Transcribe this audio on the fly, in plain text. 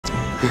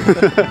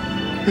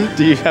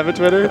Do you have a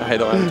Twitter? I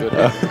don't have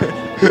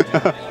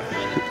Twitter.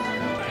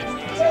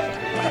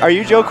 Are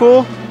you Joe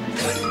Cool?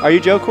 Are you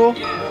Joe Cool?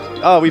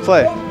 Oh, we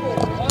play.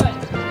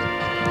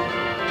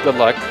 Good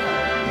luck.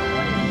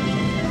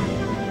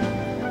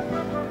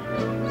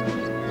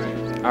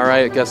 All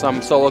right, I guess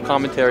I'm solo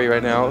commentary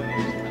right now.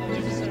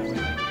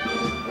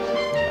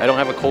 I don't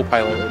have a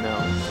co-pilot right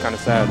now. It's kind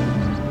of sad.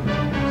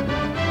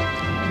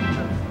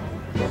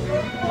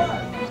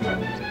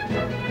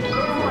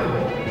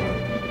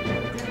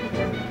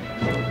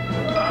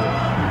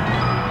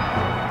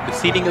 The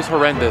seating is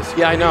horrendous.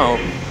 Yeah, I know.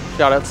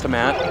 Shoutouts to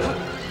Matt.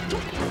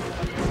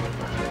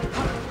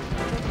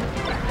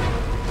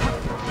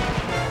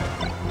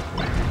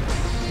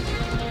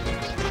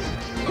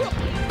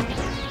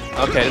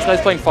 Okay, this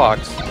guy's playing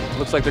Fox.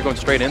 Looks like they're going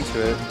straight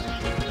into it.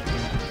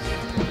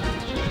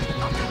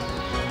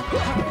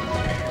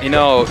 You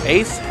know,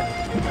 Ace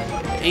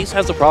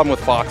has a problem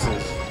with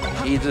Foxes.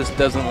 He just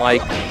doesn't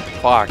like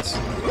Fox.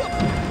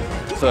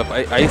 So if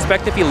I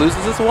expect if he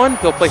loses this one,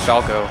 he'll play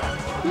Falco.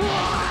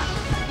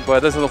 But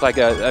it doesn't look like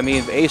a... I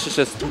mean, Ace is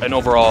just an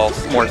overall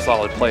more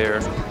solid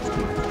player.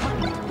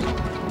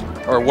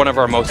 Or one of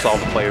our most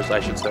solid players, I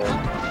should say.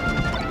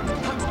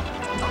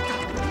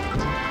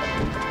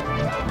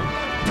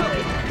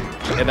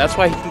 And that's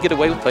why he can get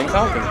away with playing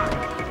Falcon.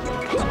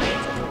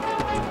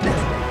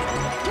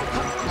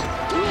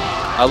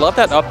 I love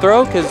that up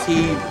throw because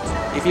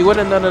if he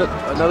wouldn't have done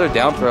another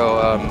down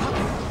throw,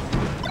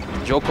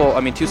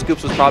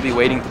 2scoops was probably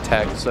waiting to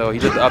tech, so he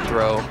did the up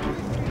throw.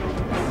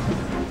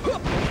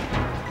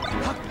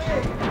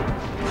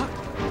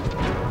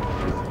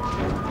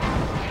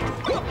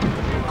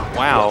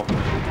 Wow.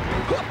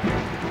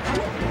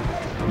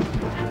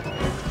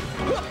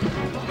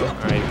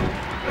 Alright.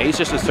 Ace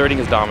just asserting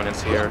his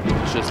dominance here.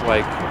 It's just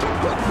like,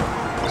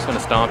 I'm just gonna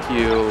stomp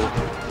you.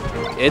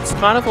 It's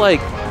kind of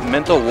like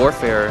mental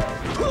warfare.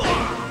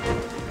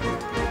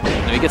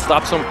 You get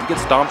stomped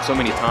so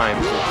many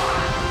times.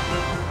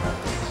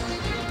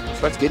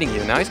 Starts getting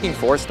you. Now he's getting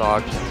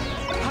 4-stocked.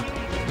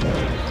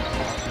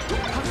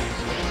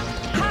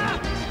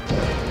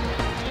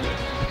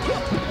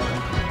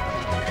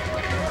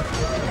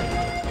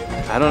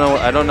 I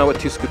don't know what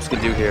 2scoops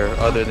can do here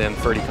other than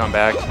Ferdy come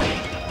back,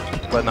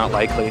 but not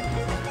likely.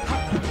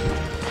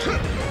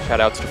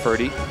 Shoutouts to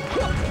Ferdy.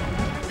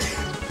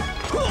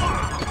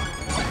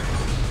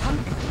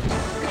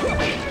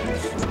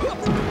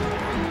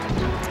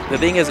 The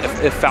thing is,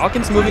 if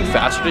Falcon's moving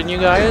faster than you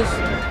guys,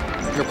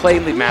 you're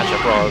playing the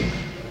matchup wrong.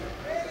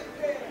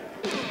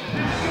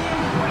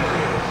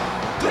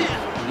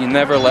 You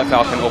never let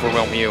Falcon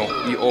overwhelm you.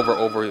 You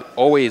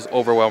always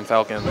overwhelm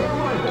Falcon.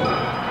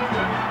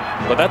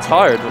 But that's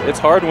hard. It's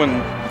hard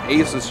when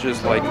Ace is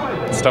just like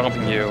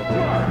stomping you.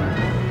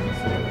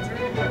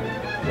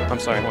 I'm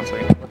sorry, one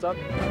second. What's up?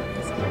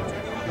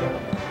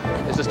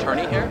 Is this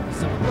turning here?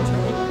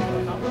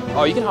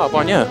 Oh, you can hop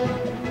on, yeah.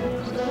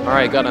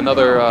 Alright, got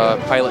another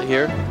pilot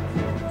here.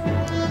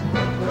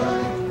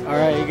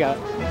 Alright, you got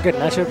a good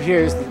matchup here.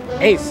 Is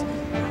Ace.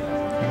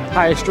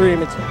 Hi,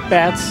 stream, it's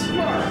Bats.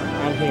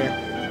 I'm here.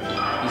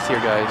 He's here,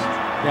 guys.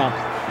 Yeah,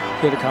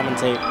 here to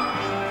commentate.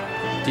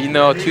 Do you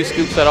know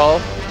 2scoops at all?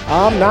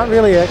 Not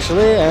really,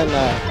 actually. And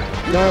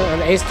no,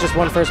 and Ace just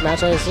won first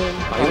match, I assume.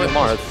 He went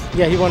Marth.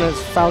 Yeah, he won his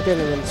Falcon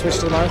and then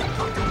switched to Marth.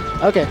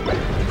 Okay.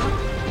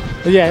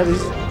 But yeah,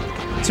 these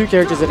two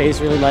characters that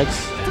Ace really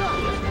likes.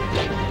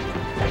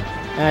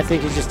 And I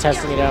think he's just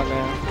testing it out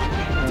now.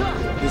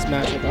 This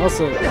matchup.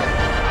 Also,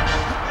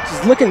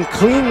 just looking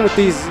clean with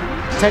these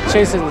tech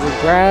chases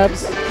and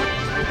grabs.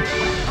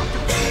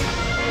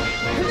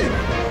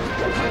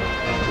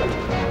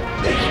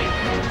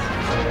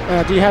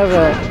 Do you have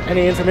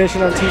any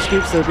information on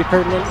 2scoops that would be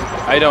pertinent?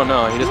 I don't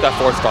know. He just got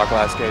 4-stock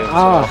last game.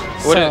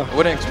 So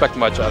wouldn't expect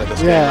much out of this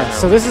game right now.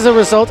 So this is a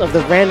result of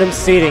the random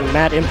seeding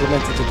Matt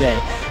implemented today.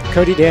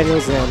 Cody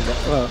Daniels and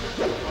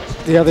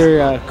the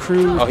other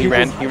crew. Oh, he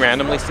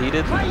randomly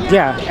seeded?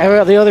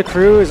 Yeah, the other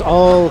crew is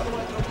all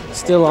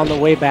still on the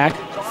way back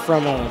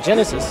from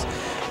Genesis.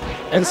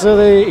 And so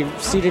they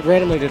seeded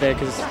randomly today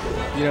because,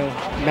 you know,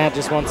 Matt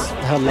just wants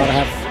a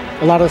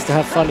lot of us to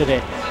have fun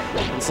today.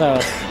 And so...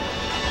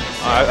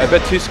 I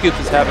bet 2scoops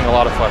is having a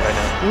lot of fun right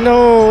now.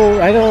 No,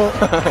 I don't.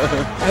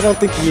 I don't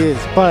think he is.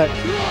 But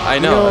I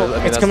know. I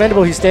mean, it's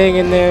commendable. He's staying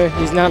in there.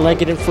 He's not like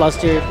getting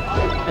flustered.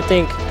 I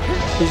think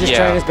he's just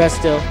trying his best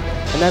still,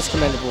 and that's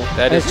commendable.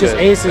 That is just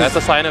good. Ace. That's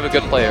a sign of a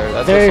good player.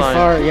 That's very a sign.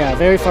 far. Yeah,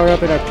 very far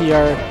up in our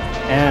PR,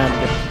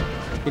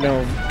 and you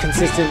know,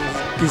 consistent.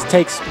 He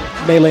takes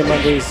Melee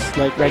Mondays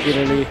like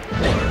regularly,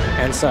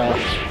 and so.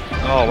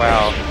 Oh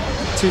wow.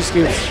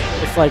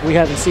 2scoops. If like we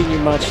haven't seen you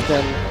much,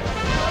 then.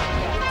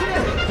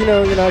 You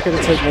know, you're not going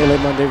to take Melee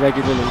Monday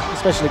regularly,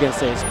 especially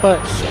against Ace.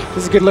 But this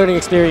is a good learning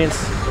experience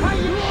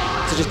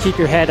to just keep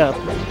your head up.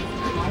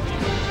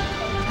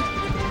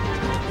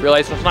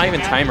 Realize there's not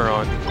even timer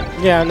on.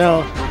 Yeah,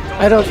 no.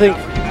 I don't think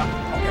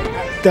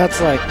that's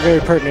like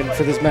very pertinent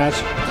for this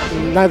match.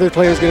 Neither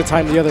player is going to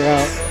time the other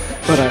out.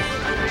 But,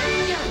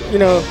 you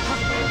know,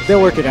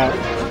 they'll work it out.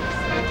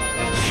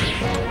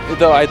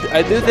 Though I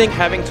do think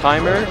having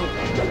timer,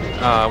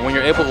 when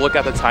you're able to look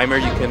at the timer,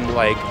 you can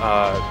like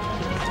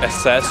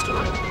assess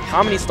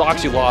how many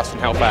stocks you lost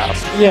and how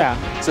fast. Yeah.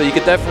 So you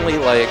could definitely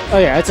like. Oh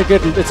yeah, it's a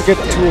good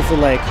tool for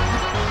like,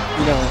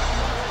 you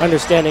know,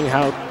 understanding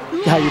how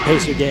you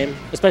pace your game,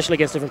 especially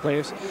against different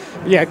players.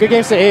 But yeah, good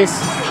games to Ace.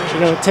 You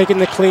know, taking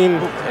the clean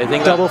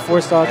double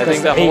 4 stock. I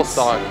think that whole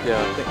stock,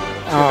 yeah.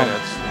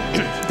 2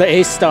 minutes. The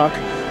Ace stock.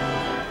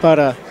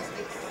 But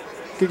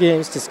good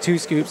games, just 2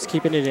 scoops,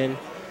 keeping it in.